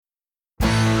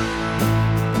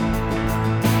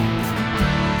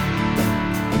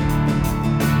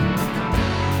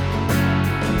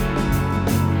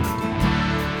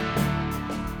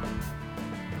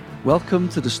Welcome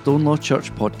to the Stonelaw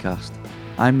Church podcast.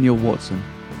 I'm Neil Watson.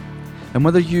 And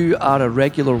whether you are a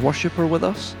regular worshipper with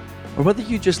us, or whether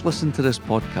you just listen to this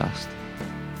podcast,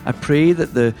 I pray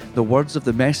that the words of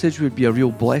the message would be a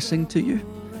real blessing to you,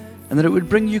 and that it would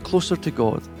bring you closer to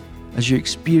God as you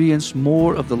experience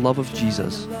more of the love of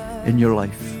Jesus in your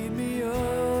life.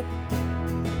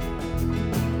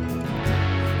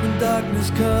 When darkness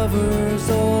covers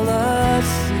all I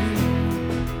see.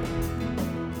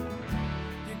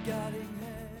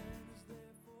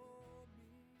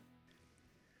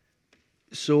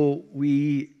 So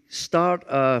we start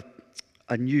a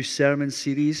new sermon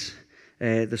series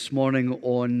this morning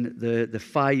on the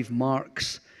 5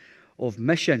 marks of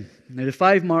mission. Now, the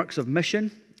 5 marks of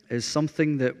mission is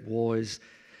something that was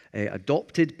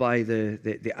adopted by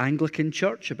the Anglican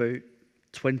Church about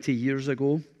 20 years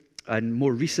ago, and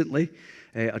more recently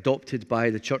adopted by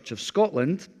the Church of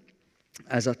Scotland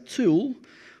as a tool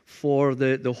for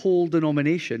the whole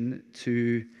denomination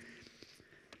to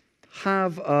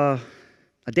have a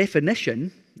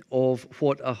definition of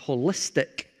what a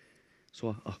holistic,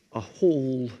 so a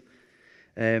whole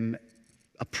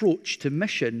approach to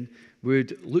mission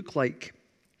would look like.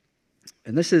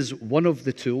 And this is one of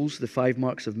the tools, the 5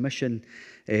 marks of mission,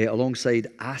 alongside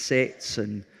assets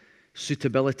and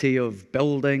suitability of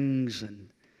buildings and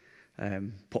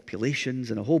populations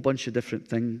and a whole bunch of different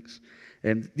things.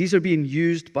 These are being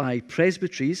used by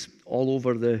presbyteries all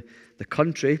over the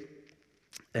country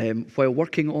while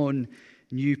working on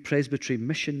new presbytery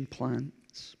mission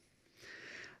plans.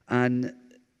 And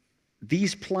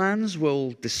these plans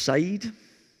will decide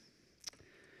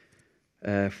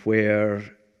where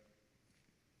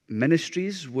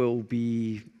ministries will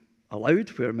be allowed,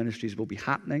 where ministries will be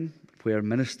happening, where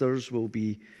ministers will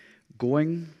be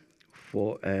going,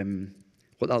 what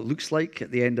that looks like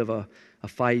at the end of a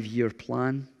 5-year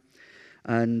plan.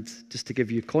 And just to give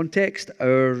you context,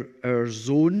 our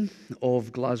zone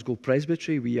of Glasgow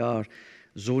Presbytery, we are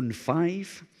Zone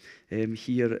 5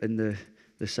 here in the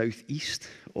southeast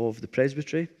of the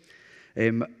presbytery.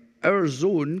 Our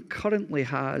zone currently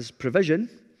has provision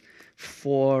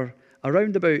for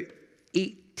around about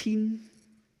 18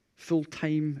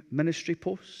 full-time ministry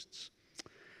posts.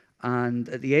 And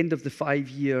at the end of the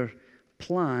 5-year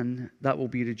plan, that will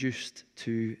be reduced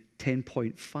to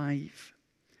 10.5.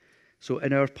 So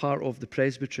in our part of the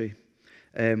presbytery,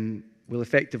 we'll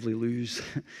effectively lose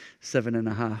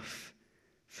 7.5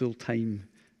 full-time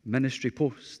ministry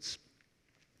posts.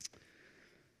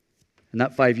 And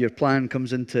that 5-year plan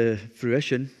comes into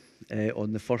fruition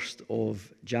on the 1st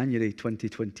of January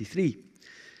 2023.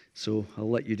 So I'll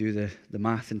let you do the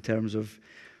math in terms of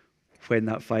when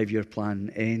that 5-year plan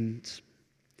ends.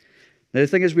 Now the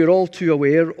thing is, we're all too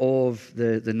aware of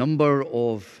the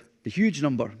huge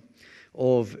number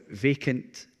of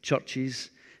vacant churches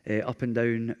up and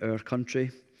down our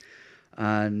country,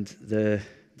 and the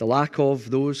lack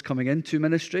of those coming into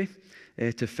ministry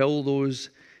to fill those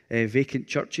vacant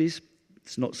churches.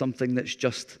 It's not something that's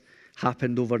just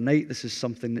happened overnight. This is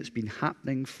something that's been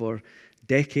happening for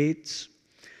decades.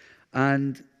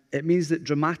 And it means that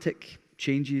dramatic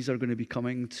changes are going to be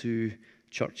coming to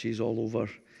churches all over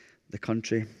the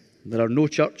country. There are no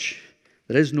churches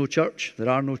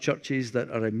that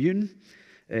are immune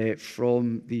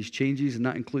from these changes, and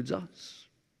that includes us.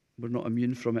 We're not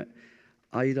immune from it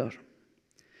either.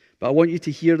 But I want you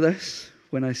to hear this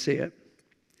when I say it.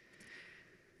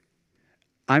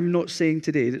 I'm not saying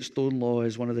today that Stonelaw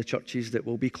is one of the churches that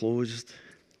will be closed,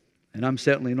 and I'm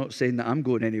certainly not saying that I'm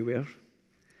going anywhere.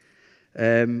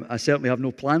 I certainly have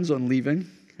no plans on leaving,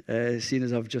 seeing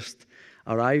as I've just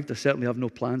arrived. I certainly have no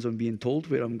plans on being told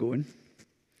where I'm going.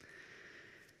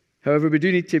 However, we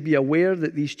do need to be aware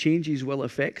that these changes will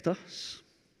affect us,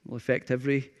 will affect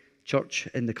every church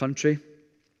in the country,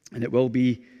 and it will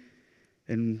be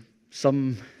in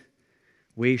some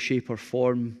way, shape, or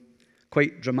form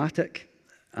quite dramatic.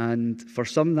 And for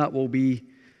some, that will be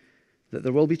that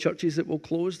there will be churches that will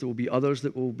close. There will be others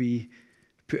that will be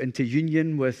put into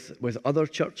union with other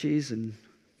churches. And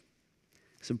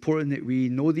it's important that we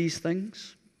know these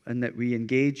things and that we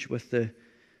engage with the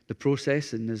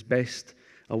process in as best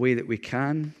a way that we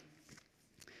can.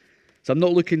 So I'm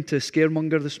not looking to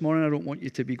scaremonger this morning. I don't want you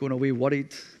to be going away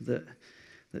worried that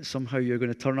somehow you're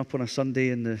going to turn up on a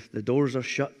Sunday and the doors are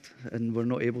shut and we're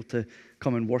not able to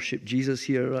come and worship Jesus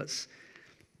here. That's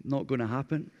not going to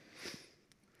happen.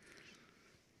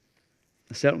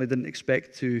 I certainly didn't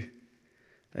expect to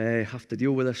have to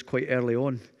deal with this quite early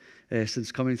on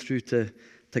since coming through to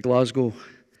Glasgow.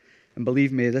 And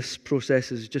believe me, this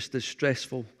process is just as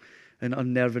stressful and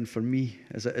unnerving for me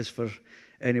as it is for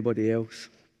anybody else,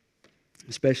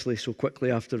 especially so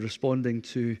quickly after responding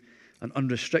to an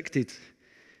unrestricted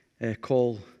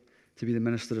call to be the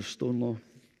minister of Stonelaw.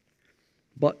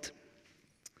 But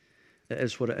it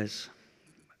is what it is,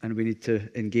 and we need to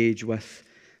engage with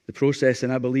the process.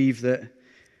 And I believe that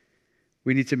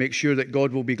we need to make sure that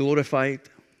God will be glorified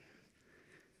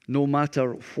no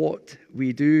matter what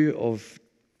we do, of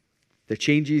the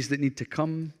changes that need to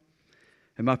come.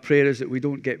 And my prayer is that we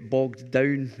don't get bogged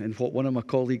down in what one of my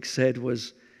colleagues said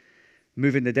was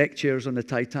moving the deck chairs on the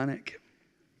Titanic.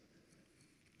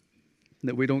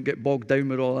 That we don't get bogged down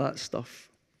with all that stuff.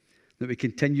 That we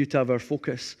continue to have our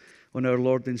focus on our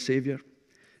Lord and Savior.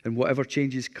 And whatever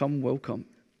changes come will come.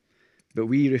 But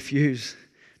we refuse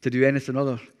to do anything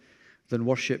other than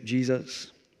worship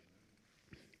Jesus.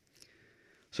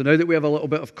 So now that we have a little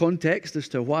bit of context as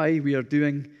to why we are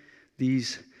doing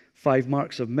these 5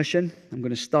 marks of mission, I'm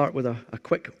going to start with a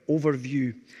quick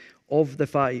overview of the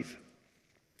 5.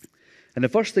 And the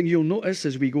first thing you'll notice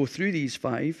as we go through these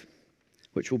 5,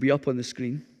 which will be up on the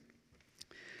screen,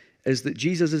 is that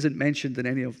Jesus isn't mentioned in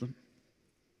any of them.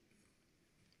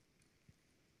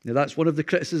 Now, that's one of the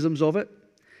criticisms of it.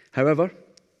 However,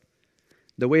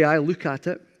 the way I look at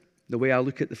it, the way I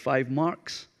look at the 5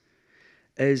 marks,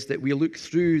 is that we look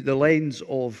through the lens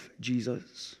of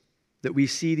Jesus. That we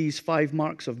see these 5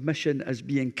 marks of mission as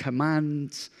being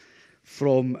commands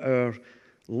from our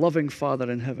loving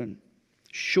Father in heaven,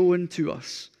 shown to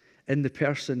us in the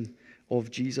person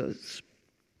of Jesus.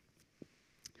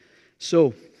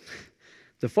 So,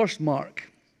 the first mark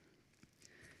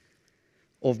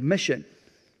of mission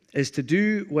is to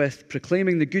do with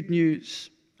proclaiming the good news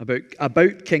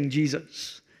about King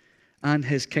Jesus and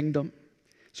his kingdom.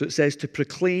 So it says to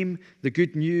proclaim the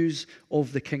good news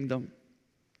of the kingdom.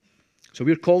 So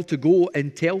we're called to go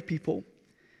and tell people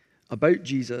about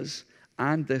Jesus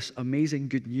and this amazing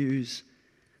good news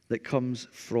that comes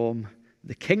from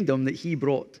the kingdom that he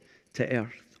brought to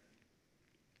earth.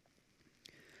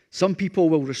 Some people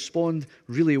will respond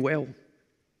really well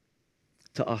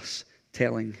to us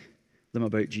telling them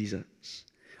about Jesus.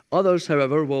 Others,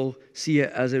 however, will see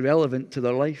it as irrelevant to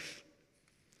their life.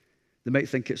 They might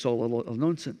think it's all a lot of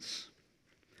nonsense.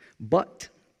 But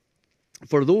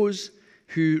for those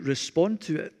who respond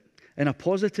to it in a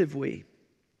positive way,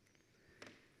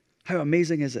 how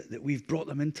amazing is it that we've brought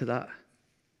them into that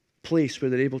place where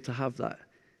they're able to have that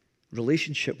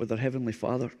relationship with their Heavenly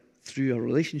Father through a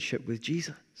relationship with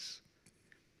Jesus.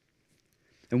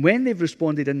 And when they've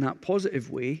responded in that positive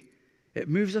way, it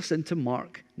moves us into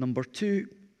mark number 2,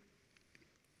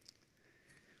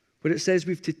 where it says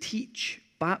we've to teach,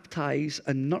 baptize,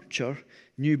 and nurture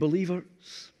new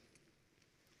believers.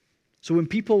 So when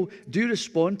people do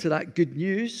respond to that good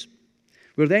news,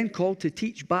 we're then called to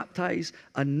teach, baptize,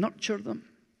 and nurture them.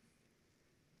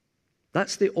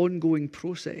 That's the ongoing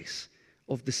process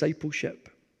of discipleship.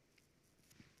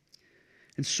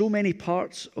 In so many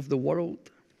parts of the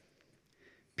world,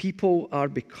 people are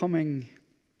becoming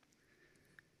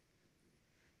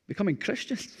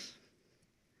Christians.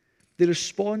 They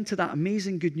respond to that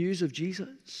amazing good news of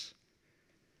Jesus.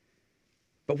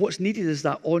 But what's needed is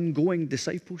that ongoing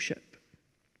discipleship.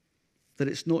 That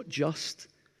it's not just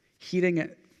hearing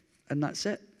it and that's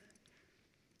it.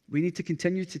 We need to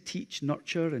continue to teach,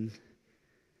 nurture, and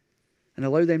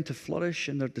allow them to flourish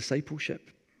in their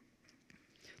discipleship.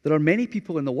 There are many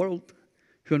people in the world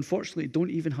who unfortunately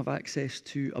don't even have access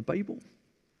to a Bible.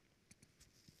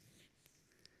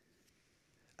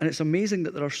 And it's amazing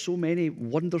that there are so many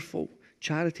wonderful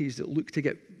charities that look to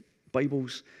get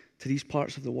Bibles to these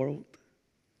parts of the world.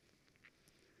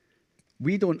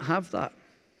 We don't have that.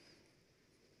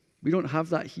 We don't have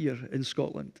that here in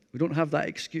Scotland. We don't have that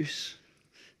excuse.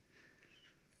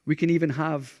 We can even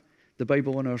have the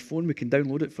Bible on our phone. We can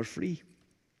download it for free.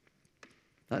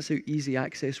 That's how easy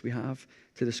access we have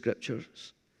to the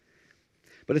Scriptures.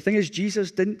 But the thing is,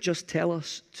 Jesus didn't just tell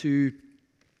us to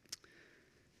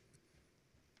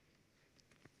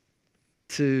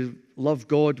love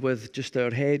God with just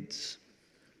our heads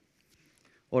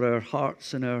or our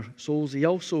hearts and our souls. He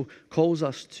also calls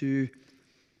us to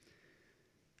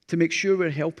make sure we're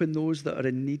helping those that are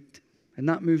in need. And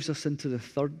that moves us into the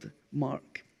third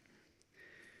mark,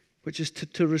 which is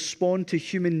to respond to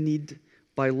human need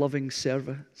by loving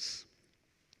service.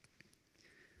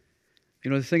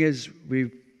 You know, the thing is, we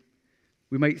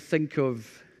might think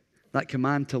of that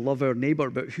command to love our neighbor,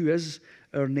 but who is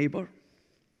our neighbor?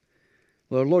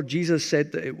 Well, our Lord Jesus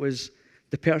said that it was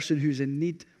the person who's in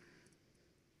need.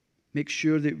 Make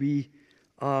sure that we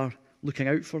are looking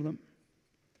out for them.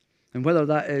 And whether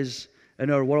that is in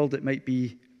our world, it might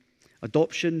be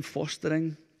adoption,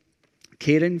 fostering,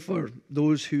 caring for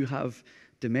those who have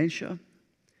dementia,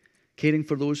 caring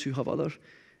for those who have other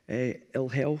ill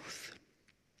health,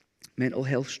 mental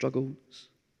health struggles.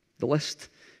 The list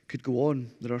could go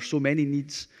on. There are so many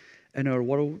needs in our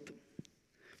world.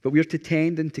 But we are to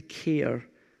tend and to care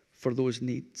for those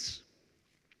needs.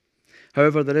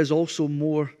 However, there is also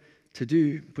more to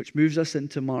do, which moves us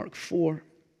into Mark 4.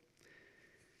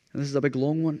 And this is a big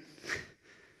long one.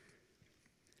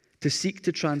 To seek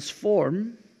to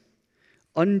transform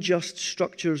unjust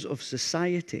structures of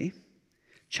society,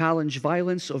 challenge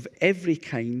violence of every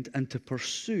kind, and to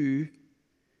pursue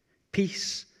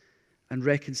peace and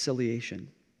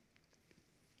reconciliation.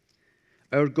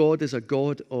 Our God is a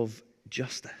God of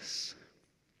justice,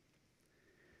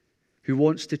 who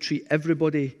wants to treat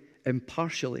everybody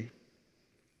impartially.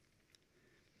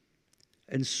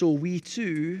 And so we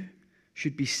too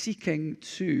should be seeking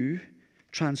to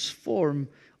transform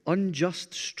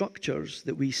unjust structures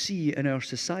that we see in our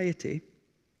society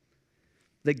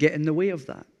that get in the way of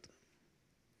that.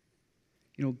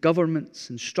 You know, governments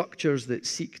and structures that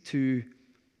seek to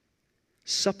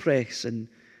suppress and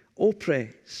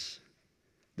oppress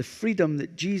the freedom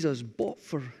that Jesus bought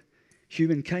for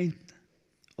humankind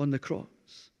on the cross.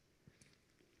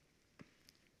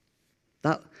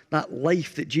 That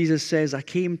life that Jesus says, I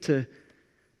came to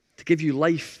give you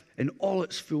life in all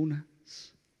its fullness.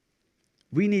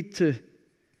 We need to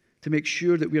make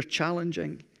sure that we're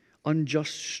challenging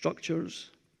unjust structures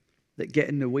that get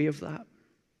in the way of that.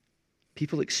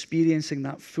 People experiencing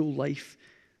that full life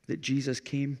that Jesus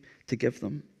came to give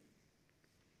them.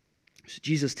 So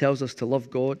Jesus tells us to love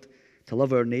God, to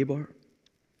love our neighbor.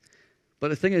 But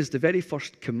the thing is, the very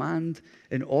first command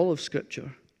in all of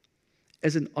Scripture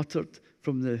isn't uttered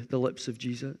from the lips of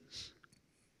Jesus.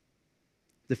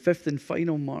 The fifth and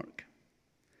final mark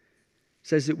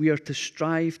says that we are to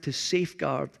strive to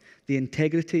safeguard the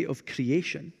integrity of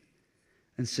creation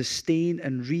and sustain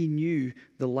and renew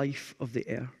the life of the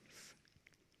earth.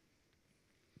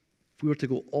 If we were to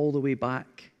go all the way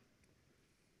back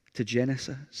to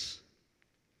Genesis,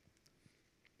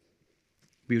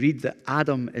 we read that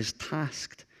Adam is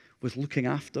tasked with looking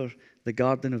after the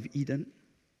Garden of Eden,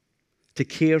 to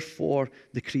care for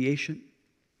the creation.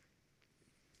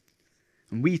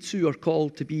 And we too are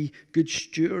called to be good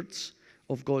stewards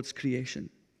of God's creation.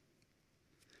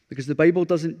 Because the Bible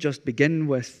doesn't just begin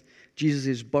with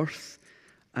Jesus' birth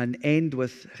and end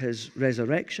with his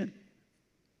resurrection.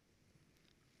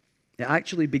 It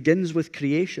actually begins with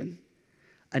creation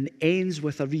and ends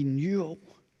with a renewal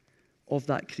of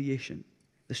that creation.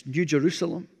 This new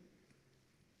Jerusalem,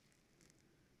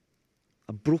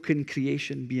 a broken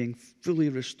creation being fully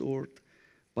restored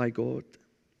by God.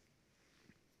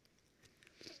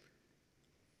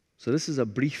 So this is a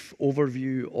brief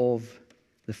overview of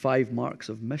the 5 marks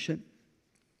of mission.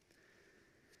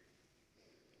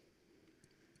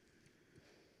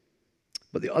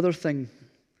 But the other thing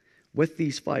with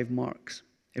these 5 marks,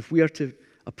 if we are to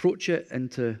approach it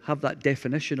and to have that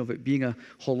definition of it being a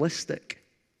holistic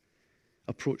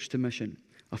approach to mission,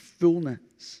 a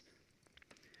fullness,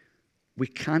 we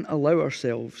can't allow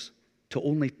ourselves to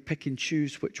only pick and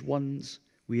choose which ones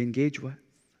we engage with.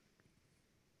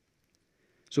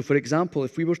 So, for example,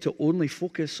 if we were to only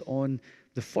focus on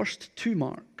the first 2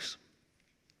 marks,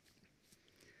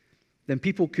 then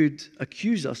people could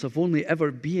accuse us of only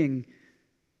ever being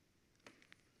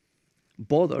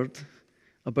bothered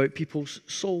about people's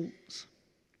souls.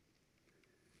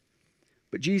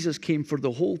 But Jesus came for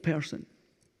the whole person,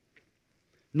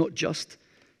 not just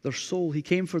their soul. He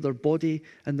came for their body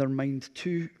and their mind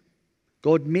too.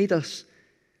 God made us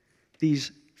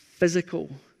these physical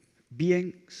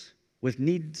beings with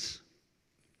needs.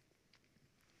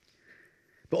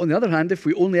 But on the other hand, if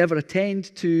we only ever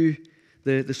attend to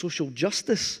the social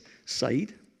justice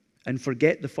side and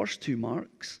forget the first 2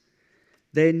 marks,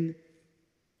 then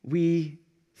we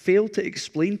fail to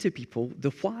explain to people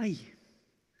the why.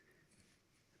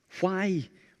 Why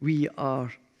we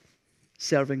are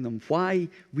serving them, why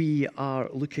we are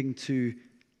looking to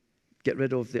get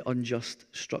rid of the unjust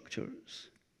structures.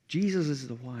 Jesus is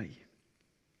the why.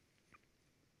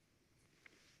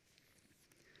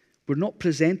 We're not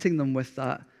presenting them with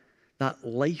that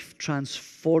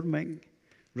life-transforming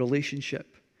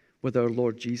relationship with our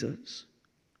Lord Jesus.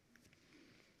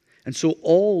 And so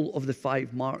all of the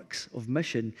 5 marks of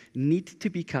mission need to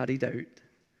be carried out,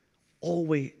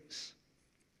 always.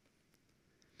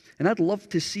 And I'd love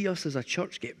to see us as a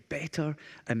church get better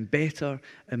and better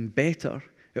and better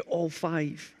at all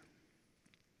 5.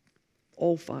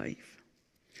 All 5.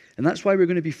 And that's why we're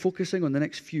going to be focusing on the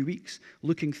next few weeks,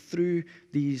 looking through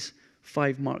these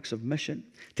 5 marks of mission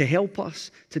to help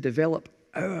us to develop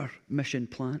our mission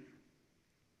plan.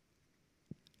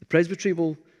 The presbytery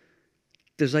will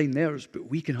design theirs, but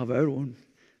we can have our own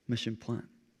mission plan.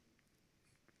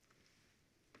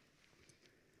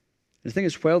 The thing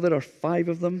is, while there are 5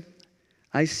 of them,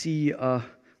 I see a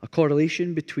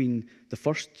correlation between the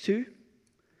first 2,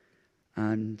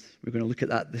 and we're going to look at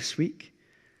that this week.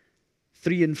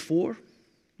 3 and 4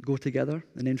 go together,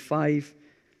 and then 5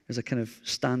 is a kind of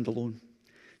standalone.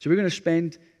 So we're going to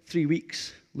spend 3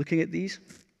 weeks looking at these.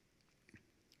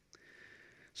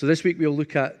 So this week we'll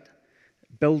look at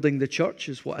building the church,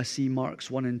 is what I see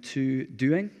Marks 1 and 2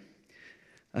 doing.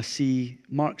 I see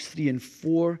Marks 3 and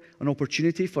 4, an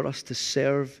opportunity for us to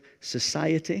serve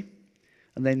society.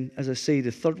 And then, as I say,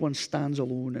 the third one stands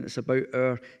alone, and it's about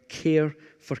our care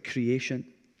for creation.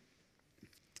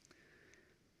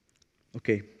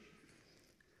 Okay,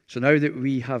 so now that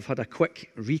we have had a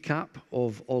quick recap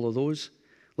of all of those,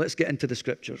 let's get into the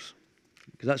scriptures,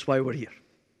 because that's why we're here.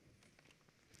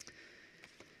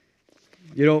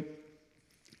 You know,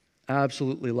 I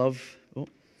absolutely love... Oh,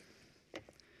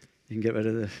 you can get rid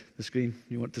of the screen.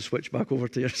 You want to switch back over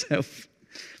to yourself.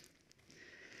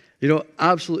 You know,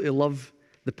 I absolutely love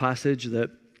the passage that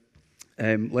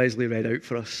Leslie read out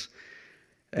for us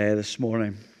this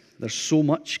morning. There's so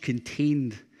much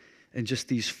contained in just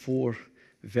these 4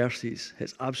 verses.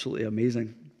 It's absolutely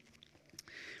amazing.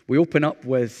 We open up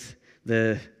with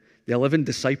the 11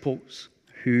 disciples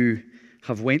who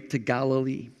have went to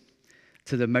Galilee,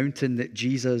 to the mountain that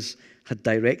Jesus had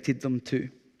directed them to.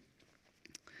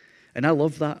 And I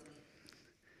love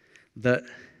that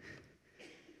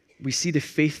we see the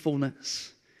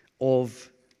faithfulness of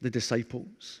the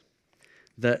disciples,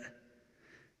 that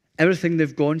everything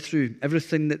they've gone through,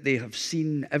 everything that they have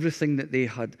seen, everything that they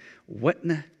had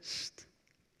witnessed,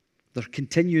 they're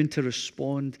continuing to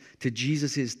respond to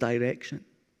Jesus' direction.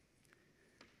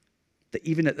 That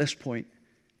even at this point,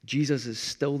 Jesus is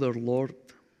still their Lord,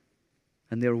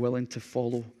 and they're willing to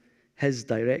follow his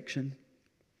direction.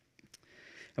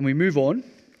 And we move on,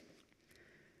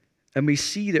 and we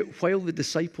see that while the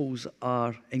disciples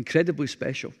are incredibly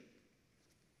special,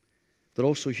 they're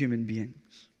also human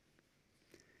beings.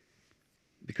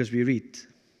 Because we read,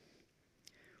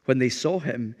 when they saw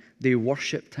him, they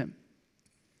worshipped him.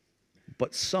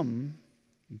 But some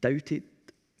doubted.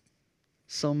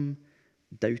 Some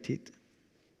doubted.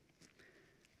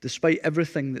 Despite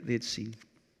everything that they'd seen,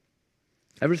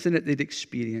 everything that they'd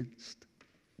experienced,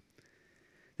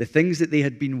 the things that they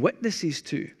had been witnesses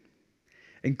to,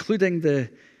 including the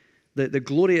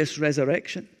glorious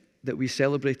resurrection that we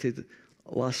celebrated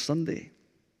last Sunday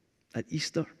at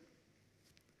Easter,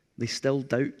 they still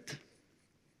doubt.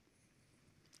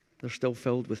 They're still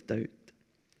filled with doubt.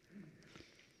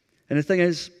 And the thing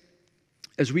is,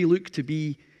 as we look to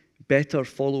be better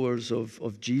followers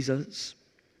of Jesus,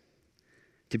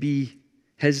 to be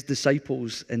his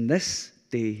disciples in this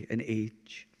day and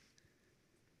age,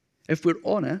 if we're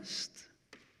honest,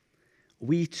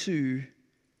 we too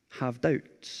have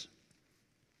doubts.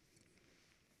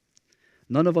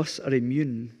 None of us are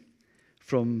immune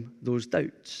from those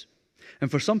doubts. And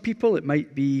for some people, it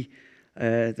might be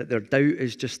that their doubt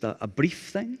is just a brief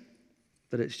thing,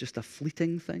 that it's just a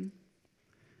fleeting thing,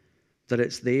 that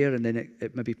it's there and then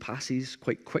it maybe passes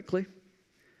quite quickly,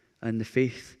 and the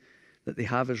faith that they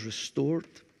have is restored.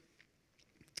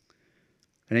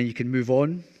 And then you can move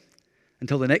on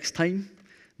until the next time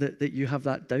that you have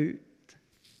that doubt.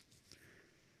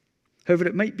 However,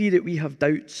 it might be that we have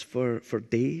doubts for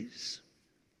days,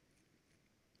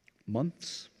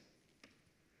 months,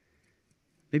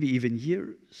 maybe even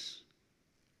years,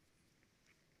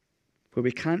 where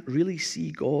we can't really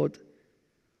see God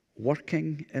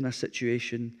working in a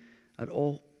situation at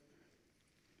all.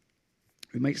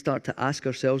 We might start to ask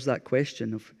ourselves that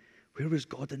question of, where was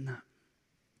God in that?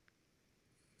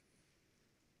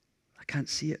 I can't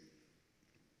see it.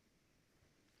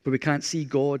 But we can't see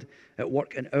God at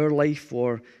work in our life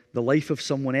or the life of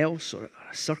someone else or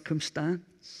a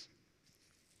circumstance.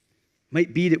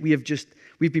 Might be that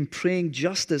we've been praying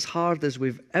just as hard as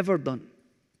we've ever done,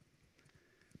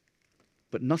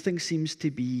 but nothing seems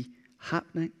to be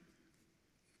happening.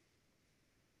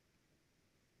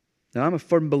 Now, I'm a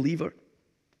firm believer,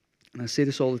 and I say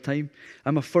this all the time,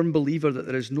 I'm a firm believer that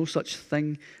there is no such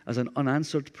thing as an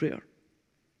unanswered prayer.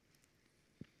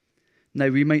 Now,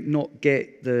 we might not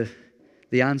get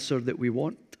the answer that we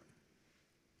want,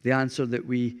 the answer that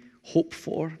we hope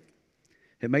for.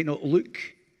 It might not look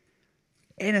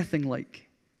anything like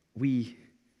we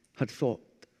had thought.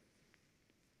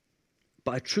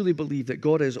 But I truly believe that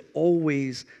God is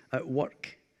always at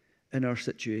work in our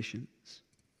situations.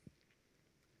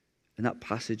 In that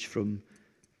passage from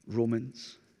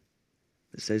Romans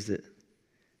that says that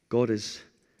God is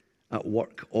at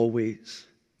work always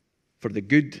for the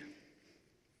good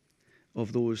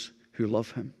of those who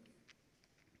love him.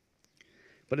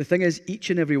 But the thing is, each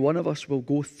and every one of us will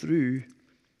go through,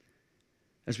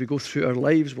 as we go through our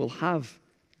lives, we'll have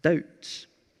doubts.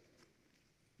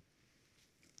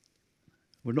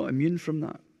 We're not immune from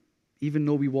that. Even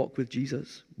though we walk with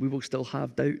Jesus, we will still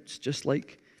have doubts, just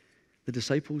like the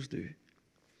disciples do.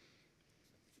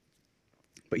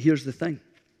 But here's the thing.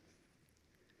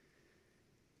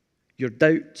 Your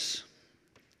doubts,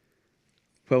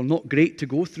 while not great to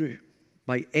go through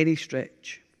by any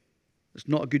stretch, it's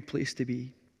not a good place to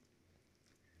be.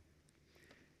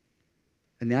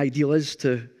 And the ideal is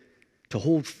to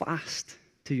hold fast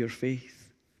to your faith.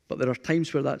 But there are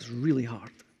times where that's really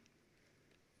hard.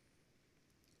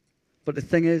 But the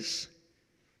thing is,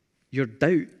 your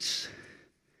doubts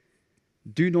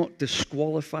do not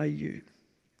disqualify you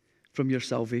from your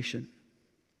salvation.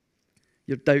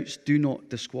 Your doubts do not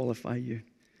disqualify you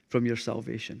from your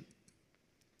salvation.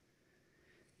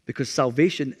 Because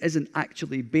salvation isn't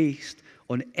actually based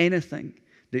on anything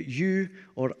that you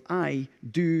or I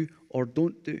do or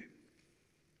don't do.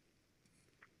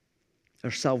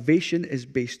 Our salvation is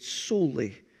based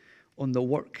solely on the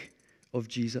work of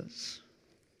Jesus.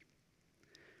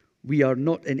 We are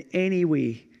not in any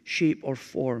way, shape, or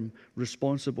form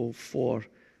responsible for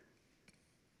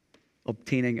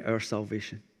obtaining our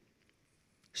salvation,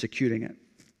 securing it.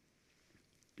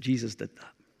 Jesus did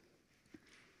that.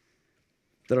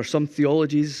 There are some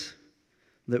theologies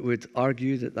that would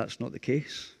argue that that's not the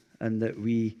case and that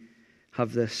we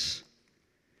have this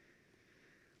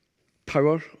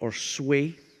power or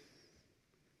sway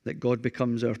that God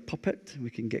becomes our puppet. We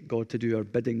can get God to do our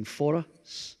bidding for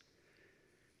us.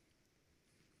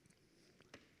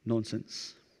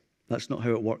 Nonsense. That's not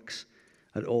how it works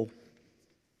at all.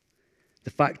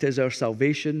 The fact is, our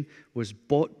salvation was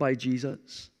bought by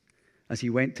Jesus as he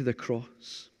went to the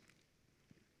cross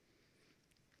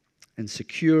and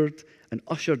secured and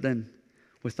ushered in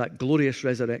with that glorious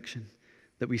resurrection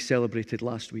that we celebrated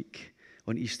last week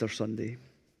on Easter Sunday.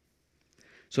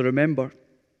 So remember,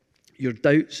 your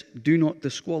doubts do not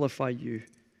disqualify you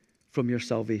from your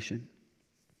salvation.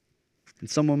 And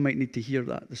someone might need to hear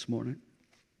that this morning,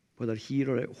 whether here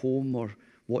or at home or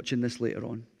watching this later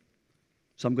on.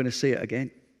 So I'm going to say it again.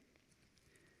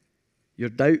 Your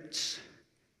doubts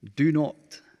do not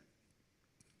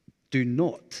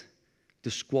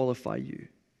disqualify you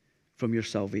from your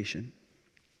salvation.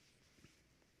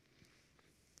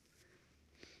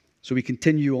 So we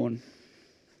continue on.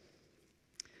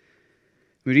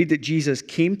 We read that Jesus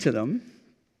came to them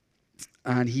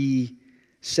and he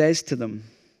says to them,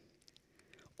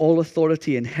 "All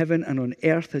authority in heaven and on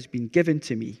earth has been given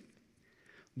to me.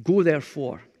 Go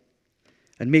therefore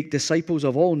and make disciples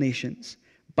of all nations,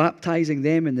 baptizing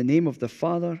them in the name of the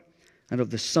Father and of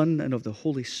the Son and of the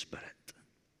Holy Spirit,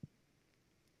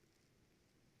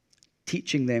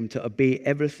 teaching them to obey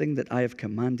everything that I have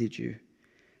commanded you.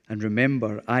 And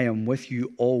remember, I am with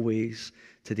you always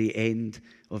to the end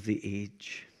of the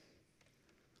age."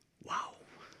 Wow.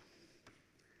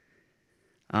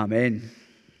 Amen.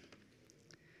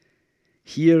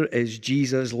 Here is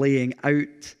Jesus laying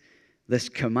out this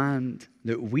command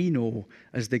that we know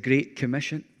as the Great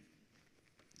Commission.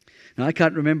 Now, I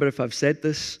can't remember if I've said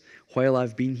this while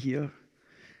I've been here,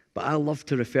 but I love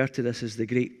to refer to this as the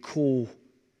Great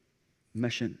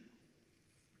Co-Mission.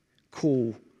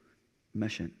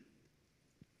 Co-Mission.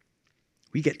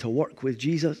 We get to work with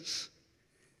Jesus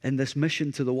in this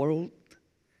mission to the world.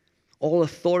 All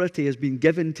authority has been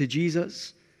given to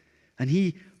Jesus, and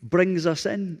he brings us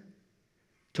in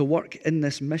to work in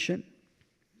this mission.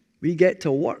 We get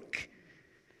to work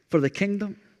for the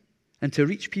kingdom and to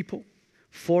reach people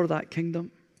for that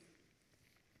kingdom.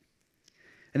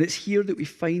 And it's here that we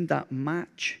find that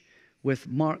match with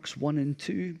marks 1 and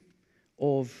 2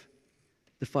 of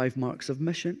the 5 marks of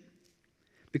mission.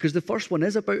 Because the first one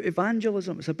is about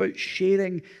evangelism. It's about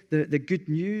sharing the good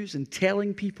news and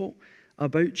telling people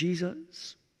about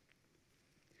Jesus.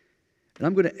 And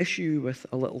I'm going to issue you with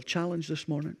a little challenge this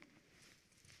morning.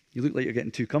 You look like you're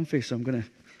getting too comfy, so I'm going to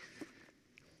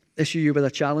issue you with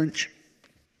a challenge.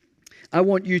 I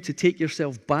want you to take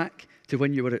yourself back to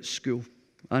when you were at school.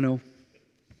 I know.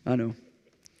 And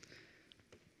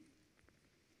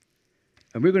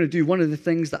we're going to do one of the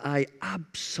things that I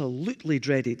absolutely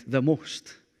dreaded the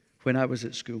most when I was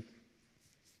at school.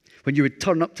 When you would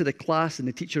turn up to the class and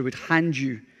the teacher would hand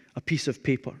you a piece of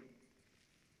paper.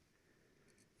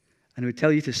 And would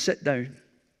tell you to sit down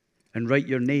and write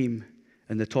your name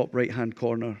in the top right-hand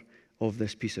corner of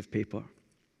this piece of paper.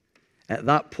 At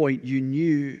that point, you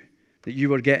knew that you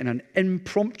were getting an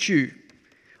impromptu,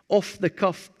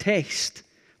 off-the-cuff test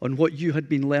on what you had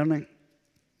been learning.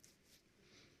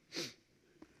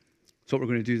 That's what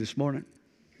we're going to do this morning.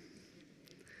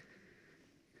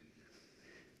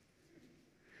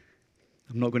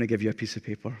 I'm not going to give you a piece of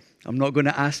paper. I'm not going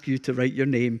to ask you to write your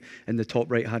name in the top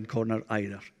right-hand corner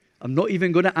either. I'm not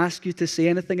even going to ask you to say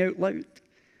anything out loud.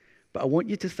 But I want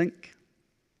you to think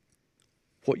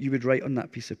what you would write on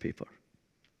that piece of paper.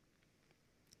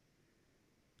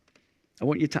 I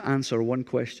want you to answer one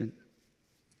question.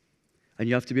 And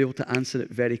you have to be able to answer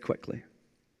it very quickly.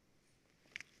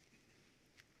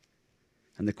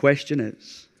 And the question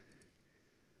is,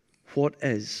 what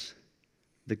is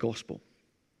the gospel?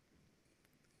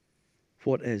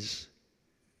 What is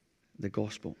the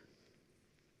gospel?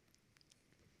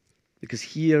 Because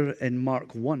here in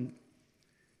Mark 1,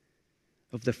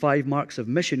 of the 5 marks of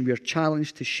mission, we are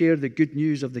challenged to share the good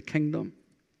news of the kingdom.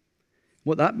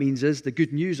 What that means is the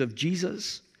good news of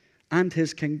Jesus and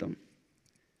his kingdom.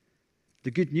 The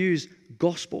good news,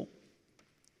 gospel.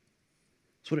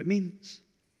 That's what it means.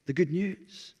 The good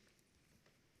news.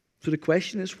 So the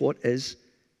question is, what is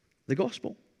the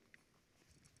gospel?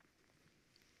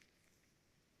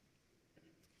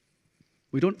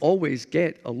 We don't always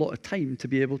get a lot of time to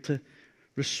be able to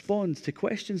respond to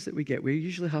questions that we get. We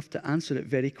usually have to answer it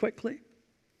very quickly.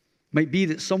 Might be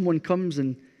that someone comes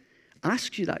and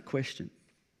asks you that question.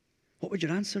 What would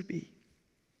your answer be?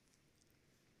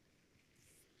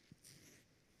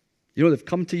 You know, they've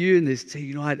come to you and they say,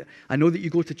 you know, I know that you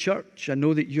go to church. I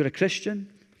know that you're a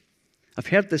Christian. I've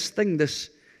heard this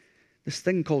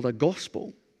thing called a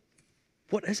gospel.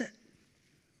 What is it?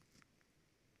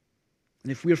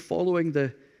 And if we're following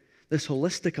this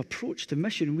holistic approach to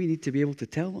mission, we need to be able to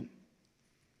tell them.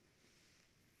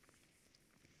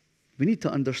 We need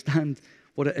to understand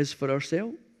what it is for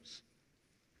ourselves,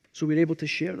 so we're able to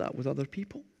share that with other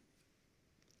people.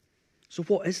 So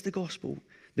what is the gospel?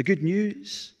 The good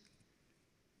news.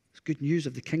 It's good news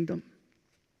of the kingdom.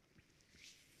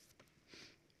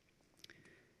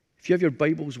 If you have your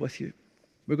Bibles with you,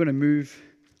 we're going to move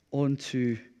on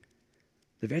to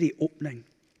the very opening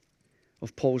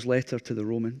of Paul's letter to the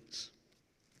Romans.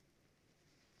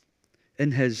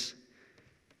 In his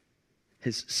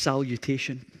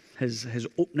salutation, his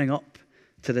opening up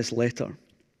to this letter,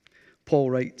 Paul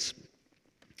writes,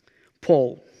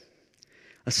 Paul,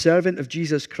 a servant of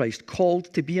Jesus Christ,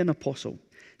 called to be an apostle,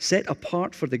 set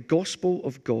apart for the gospel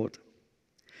of God,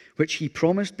 which he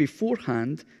promised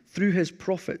beforehand through his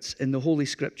prophets in the Holy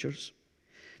Scriptures,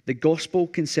 the gospel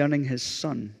concerning his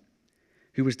Son,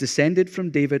 who was descended from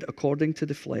David according to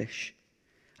the flesh,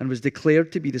 and was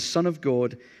declared to be the Son of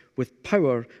God with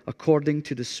power according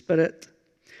to the Spirit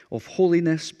of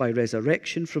holiness by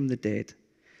resurrection from the dead,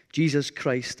 Jesus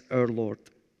Christ our Lord,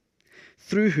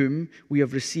 through whom we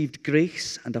have received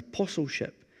grace and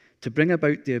apostleship to bring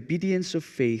about the obedience of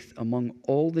faith among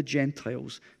all the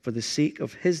Gentiles for the sake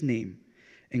of his name,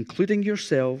 including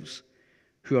yourselves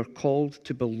who are called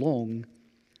to belong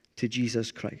to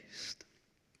Jesus Christ.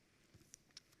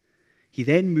 He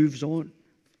then moves on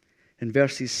in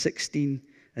verses 16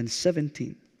 and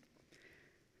 17.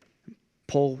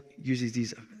 Paul uses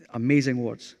these amazing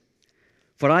words.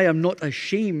 For I am not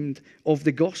ashamed of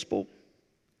the gospel.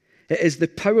 It is the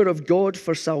power of God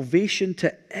for salvation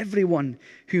to everyone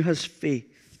who has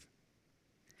faith,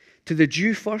 to the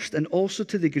Jew first and also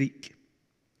to the Greek.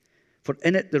 For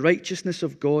in it the righteousness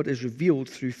of God is revealed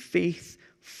through faith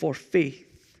for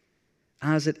faith,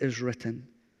 as it is written,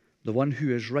 the one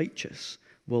who is righteous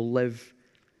will live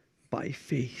by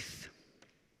faith.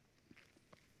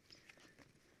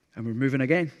 And we're moving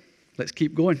again. Let's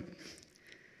keep going.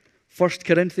 1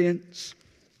 Corinthians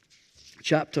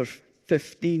chapter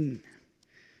 15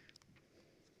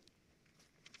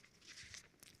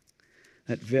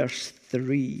 at verse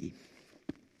 3.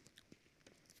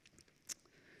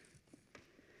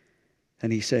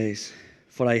 And he says,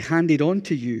 For I handed on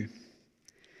to you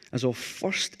as of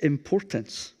first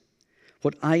importance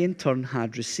what I in turn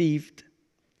had received,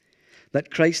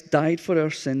 that Christ died for our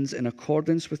sins in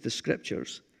accordance with the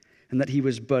Scriptures, and that he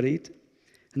was buried,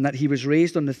 and that he was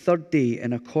raised on the third day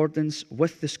in accordance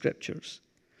with the Scriptures,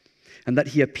 and that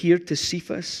he appeared to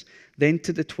Cephas, then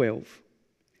to the 12.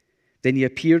 Then he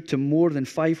appeared to more than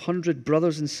 500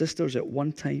 brothers and sisters at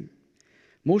one time,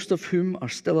 most of whom are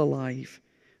still alive,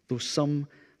 though some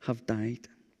have died.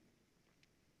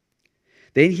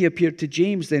 Then he appeared to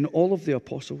James, then all of the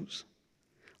apostles.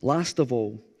 Last of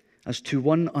all, as to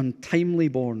one untimely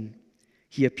born,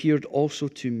 he appeared also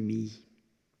to me.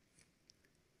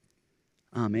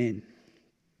 Amen.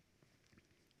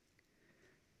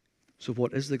 So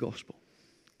what is the gospel?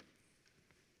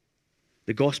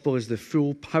 The gospel is the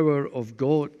full power of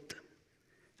God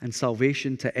and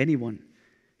salvation to anyone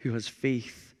who has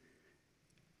faith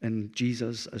in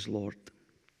Jesus as Lord.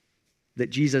 That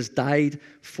Jesus died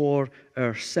for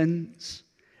our sins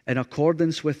in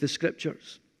accordance with the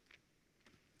Scriptures,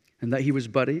 and that he was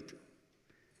buried,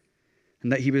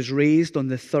 and that he was raised on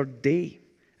the third day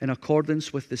in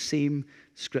accordance with the same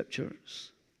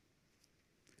Scriptures.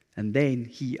 And then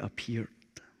he appeared.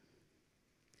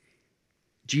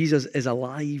 Jesus is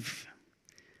alive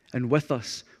and with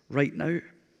us right now.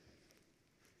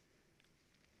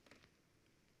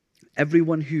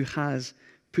 Everyone who has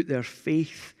put their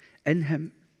faith in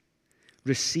him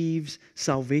receives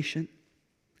salvation,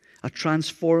 a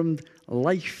transformed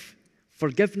life,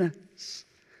 forgiveness,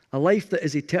 a life that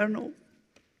is eternal,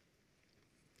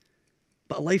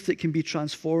 but a life that can be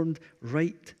transformed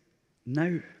right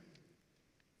now.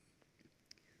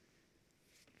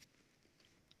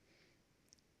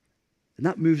 And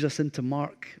that moves us into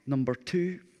Mark number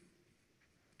 2.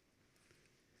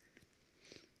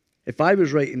 If I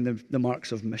was writing the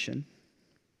marks of mission,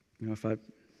 if I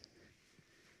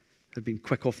had been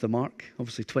quick off the mark,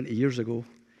 obviously 20 years ago,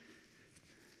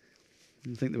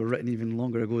 I think they were written even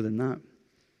longer ago than that.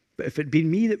 But if it had been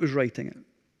me that was writing it,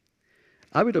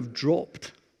 I would have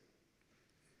dropped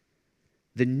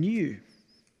the new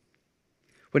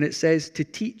when it says to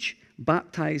teach,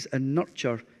 baptize, and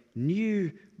nurture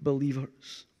new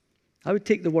believers. I would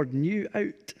take the word new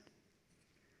out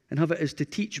and have it as to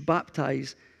teach,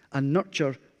 baptize, and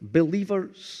nurture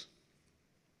believers.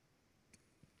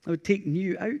 I would take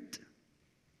new out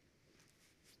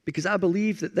because I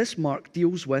believe that this mark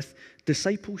deals with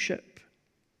discipleship,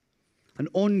 an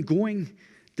ongoing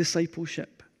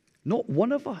discipleship. Not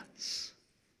one of us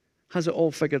has it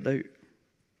all figured out.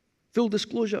 Full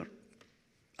disclosure,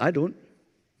 I don't.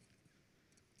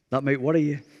 That might worry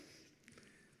you.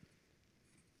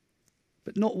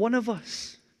 But not one of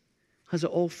us has it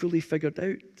all fully figured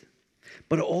out.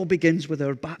 But it all begins with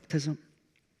our baptism.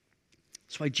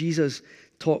 That's why Jesus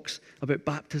talks about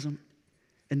baptism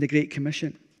in the Great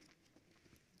Commission.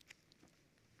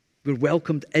 We're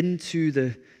welcomed into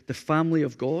the family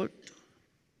of God.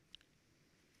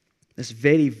 This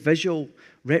very visual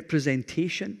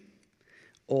representation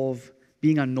of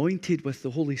being anointed with the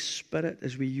Holy Spirit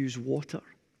as we use water.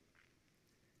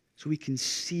 So we can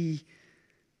see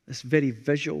this very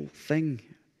visual thing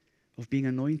of being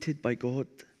anointed by God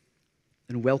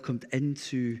and welcomed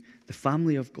into the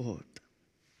family of God.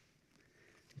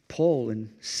 Paul in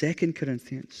 2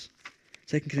 Corinthians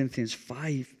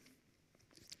 5,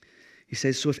 he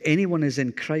says, so if anyone is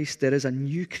in Christ, there is a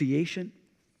new creation.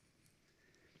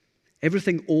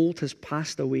 Everything old has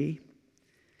passed away.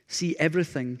 See,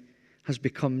 everything has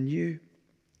become new.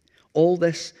 All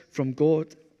this from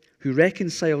God, who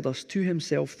reconciled us to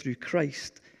himself through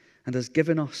Christ and has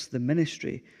given us the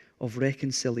ministry of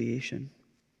reconciliation.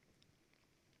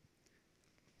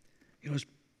 As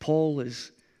Paul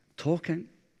is talking,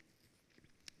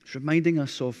 he's reminding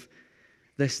us of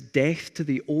this death to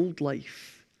the old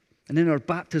life. And in our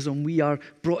baptism, we are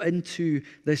brought into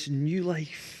this new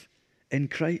life in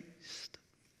Christ.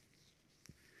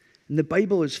 And the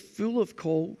Bible is full of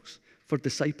calls for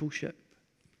discipleship.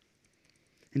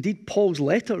 Indeed, Paul's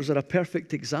letters are a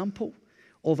perfect example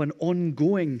of an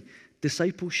ongoing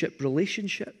discipleship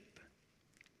relationship.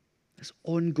 This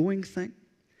ongoing thing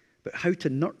about how to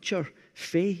nurture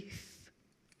faith.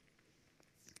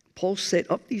 Paul set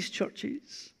up these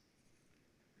churches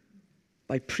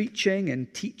by preaching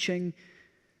and teaching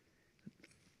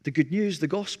the good news, the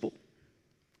gospel.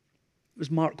 It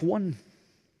was Mark 1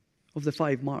 of the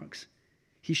 5 marks.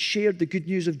 He shared the good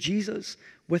news of Jesus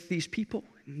with these people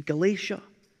in Galatia,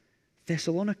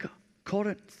 Thessalonica,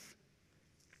 Corinth,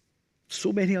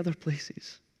 so many other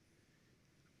places.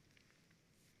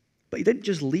 But he didn't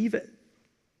just leave it.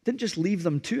 Didn't just leave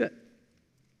them to it.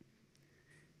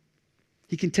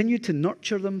 He continued to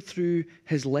nurture them through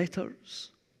his letters.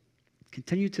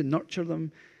 Continued to nurture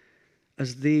them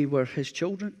as they were his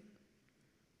children.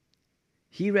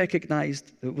 He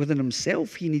recognized that within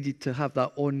himself he needed to have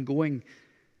that ongoing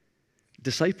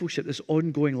discipleship, this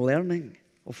ongoing learning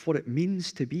of what it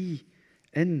means to be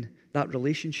in that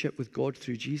relationship with God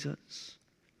through Jesus.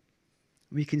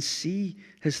 We can see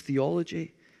his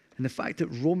theology and the fact that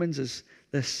Romans is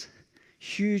this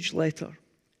huge letter.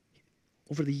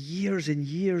 Over the years and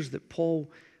years that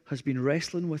Paul has been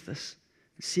wrestling with this,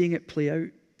 seeing it play out,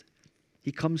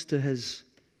 he comes to his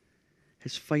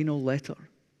final letter,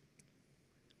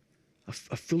 a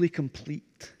fully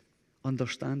complete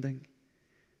understanding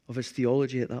of his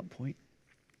theology at that point.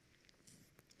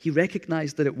 He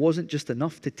recognized that it wasn't just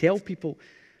enough to tell people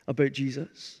about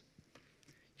Jesus.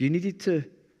 You needed to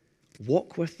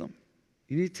walk with them.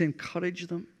 You needed to encourage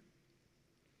them.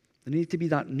 There needed to be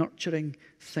that nurturing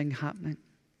thing happening,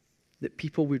 that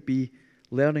people would be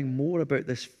learning more about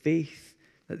this faith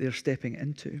that they're stepping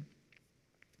into.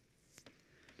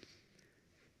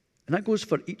 And that goes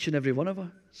for each and every one of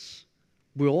us.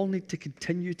 We all need to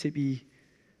continue to be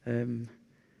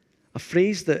a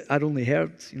phrase that I'd only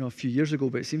heard, a few years ago,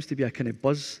 but it seems to be a kind of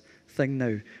buzz thing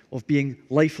now, of being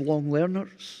lifelong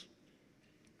learners.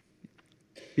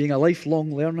 Being a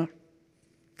lifelong learner.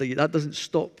 That doesn't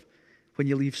stop when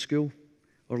you leave school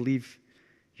or leave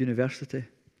university.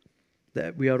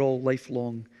 That we are all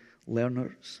lifelong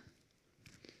learners.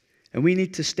 And we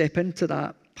need to step into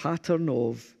that pattern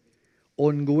of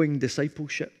ongoing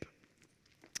discipleship.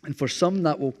 And for some,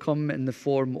 that will come in the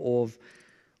form of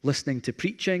listening to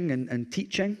preaching and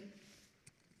teaching.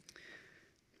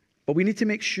 But we need to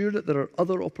make sure that there are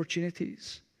other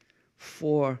opportunities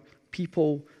for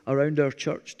people around our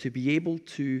church to be able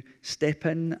to step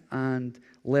in and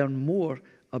learn more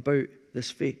about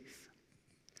this faith.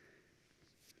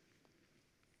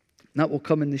 And that will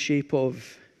come in the shape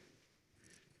of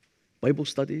Bible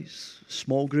studies,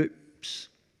 small groups,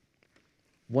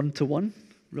 one-to-one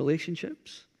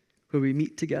relationships where we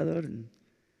meet together and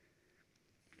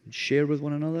share with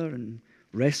one another and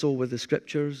wrestle with the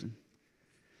scriptures. And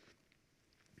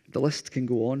the list can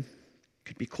go on.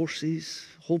 Could be courses,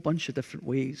 a whole bunch of different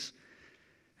ways,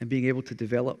 and being able to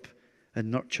develop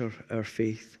and nurture our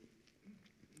faith.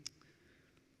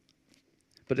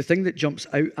 But the thing that jumps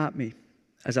out at me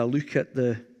as I look at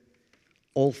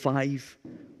all 5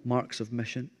 marks of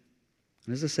mission,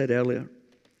 and as I said earlier,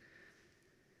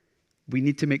 we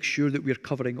need to make sure that we're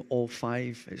covering all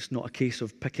 5. It's not a case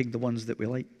of picking the ones that we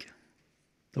like.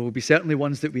 There will be certainly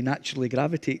ones that we naturally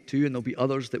gravitate to, and there'll be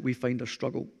others that we find a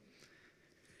struggle.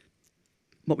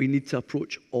 But we need to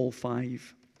approach all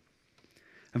 5.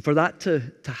 And for that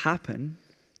to happen,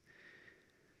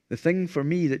 the thing for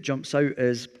me that jumps out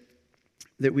is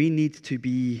that we need to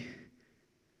be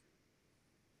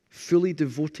fully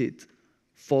devoted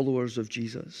followers of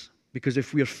Jesus. Because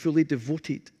if we are fully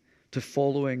devoted to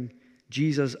following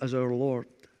Jesus as our Lord,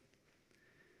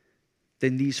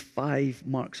 then these 5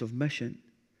 marks of mission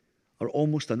are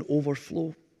almost an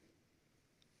overflow.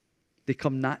 They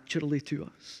come naturally to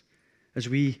us as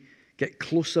we get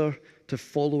closer to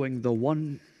following the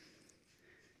one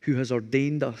who has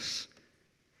ordained us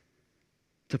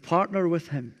to partner with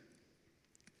him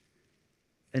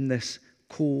in this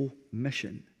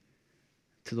co-mission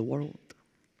to the world.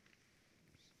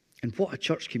 And what a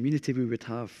church community we would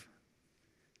have.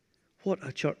 What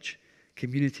a church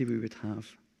community we would have,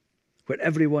 where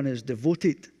everyone is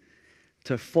devoted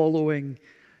to following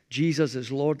Jesus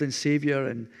as Lord and Savior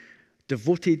and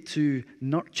devoted to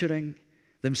nurturing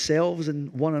themselves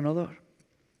and one another,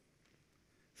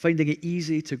 finding it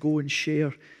easy to go and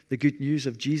share the good news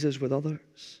of Jesus with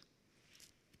others,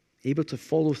 able to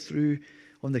follow through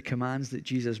on the commands that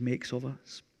Jesus makes of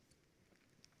us.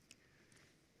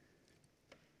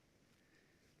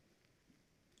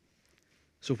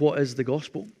 So what is the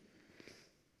gospel?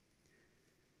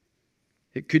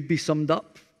 It could be summed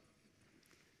up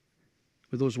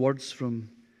with those words from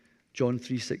John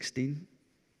 3:16.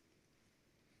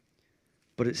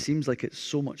 But it seems like it's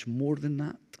so much more than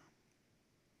that.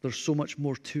 There's so much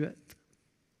more to it.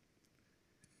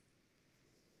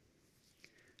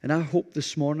 And I hope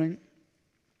this morning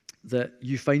that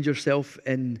you find yourself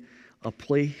in a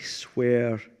place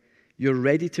where you're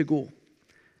ready to go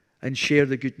and share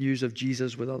the good news of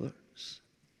Jesus with others.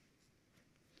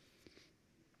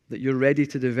 That you're ready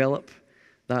to develop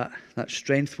that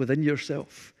strength within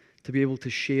yourself to be able to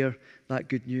share that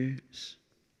good news.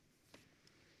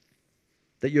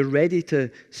 That you're ready to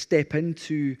step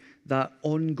into that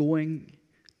ongoing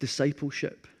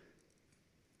discipleship.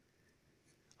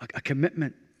 A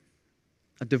commitment,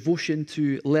 a devotion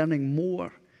to learning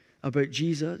more about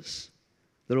Jesus,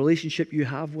 the relationship you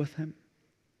have with him,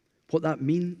 what that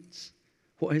means,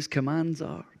 what his commands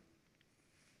are,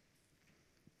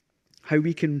 how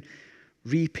we can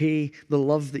repay the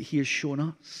love that he has shown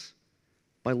us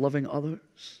by loving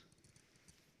others.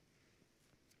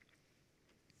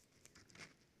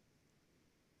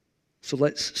 So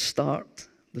let's start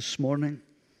this morning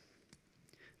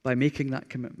by making that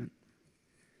commitment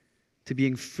to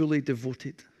being fully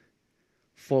devoted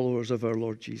followers of our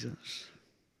Lord Jesus.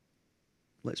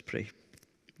 Let's pray.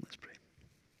 Let's pray.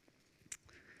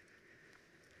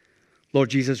 Lord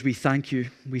Jesus, we thank you.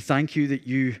 We thank you that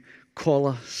you call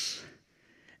us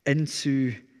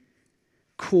into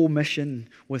co-mission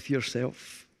with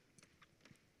yourself.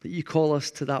 That you call us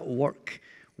to that work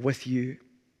with you.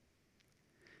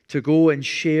 To go and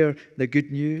share the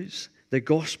good news, the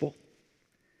gospel,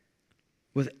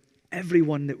 with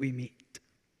everyone that we meet.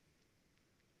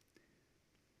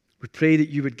 We pray that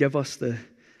you would give us the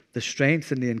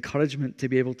strength and the encouragement to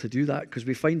be able to do that, because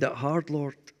we find it hard,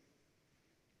 Lord.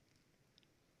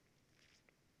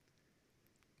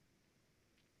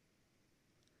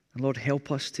 And Lord,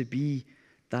 help us to be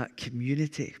that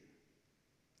community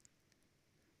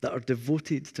that are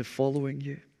devoted to following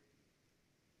you.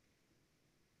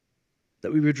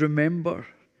 That we would remember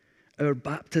our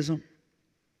baptism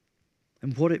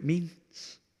and what it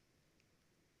means.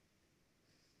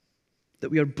 That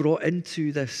we are brought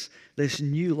into this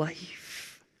new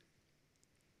life.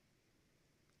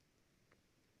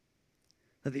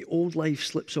 That the old life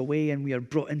slips away and we are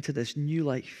brought into this new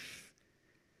life.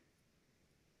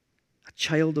 A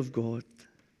child of God.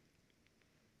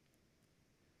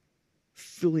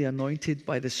 Fully anointed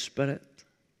by the Spirit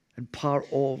and part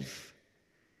of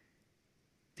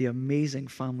the amazing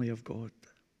family of God.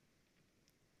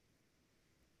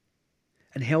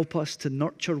 And help us to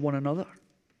nurture one another.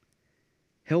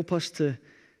 Help us to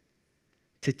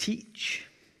teach.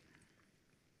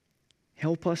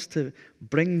 Help us to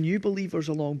bring new believers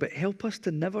along, but help us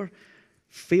to never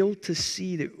fail to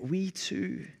see that we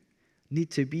too need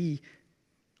to be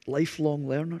lifelong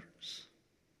learners.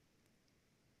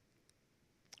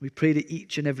 We pray that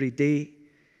each and every day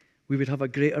we would have a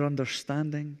greater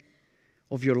understanding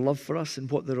of your love for us and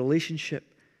what the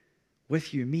relationship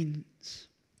with you means.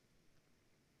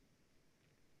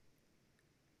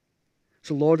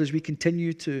 So Lord, as we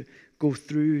continue to go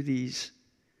through these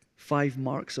 5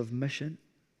 marks of mission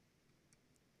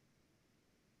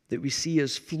that we see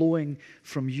as flowing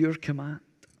from your command,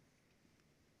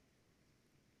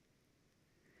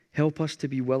 help us to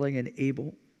be willing and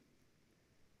able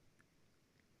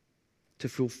to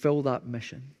fulfill that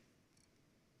mission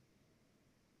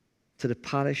to the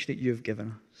parish that you have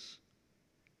given us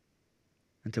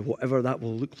and to whatever that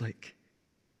will look like.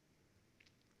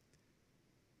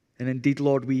 And indeed,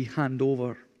 Lord, we hand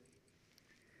over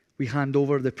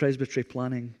the presbytery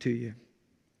planning to you.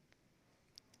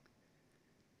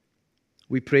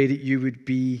 We pray that you would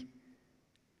be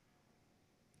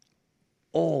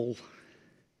all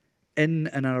in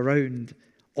and around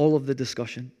all of the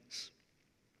discussions,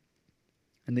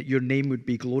 and that your name would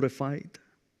be glorified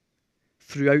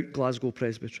throughout Glasgow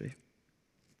Presbytery.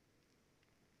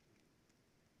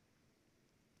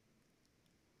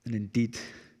 And indeed,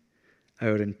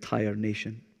 our entire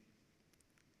nation.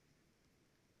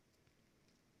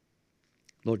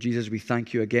 Lord Jesus, we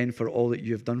thank you again for all that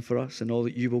you have done for us and all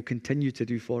that you will continue to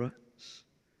do for us.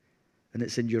 And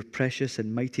it's in your precious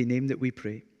and mighty name that we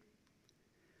pray.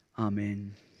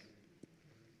 Amen.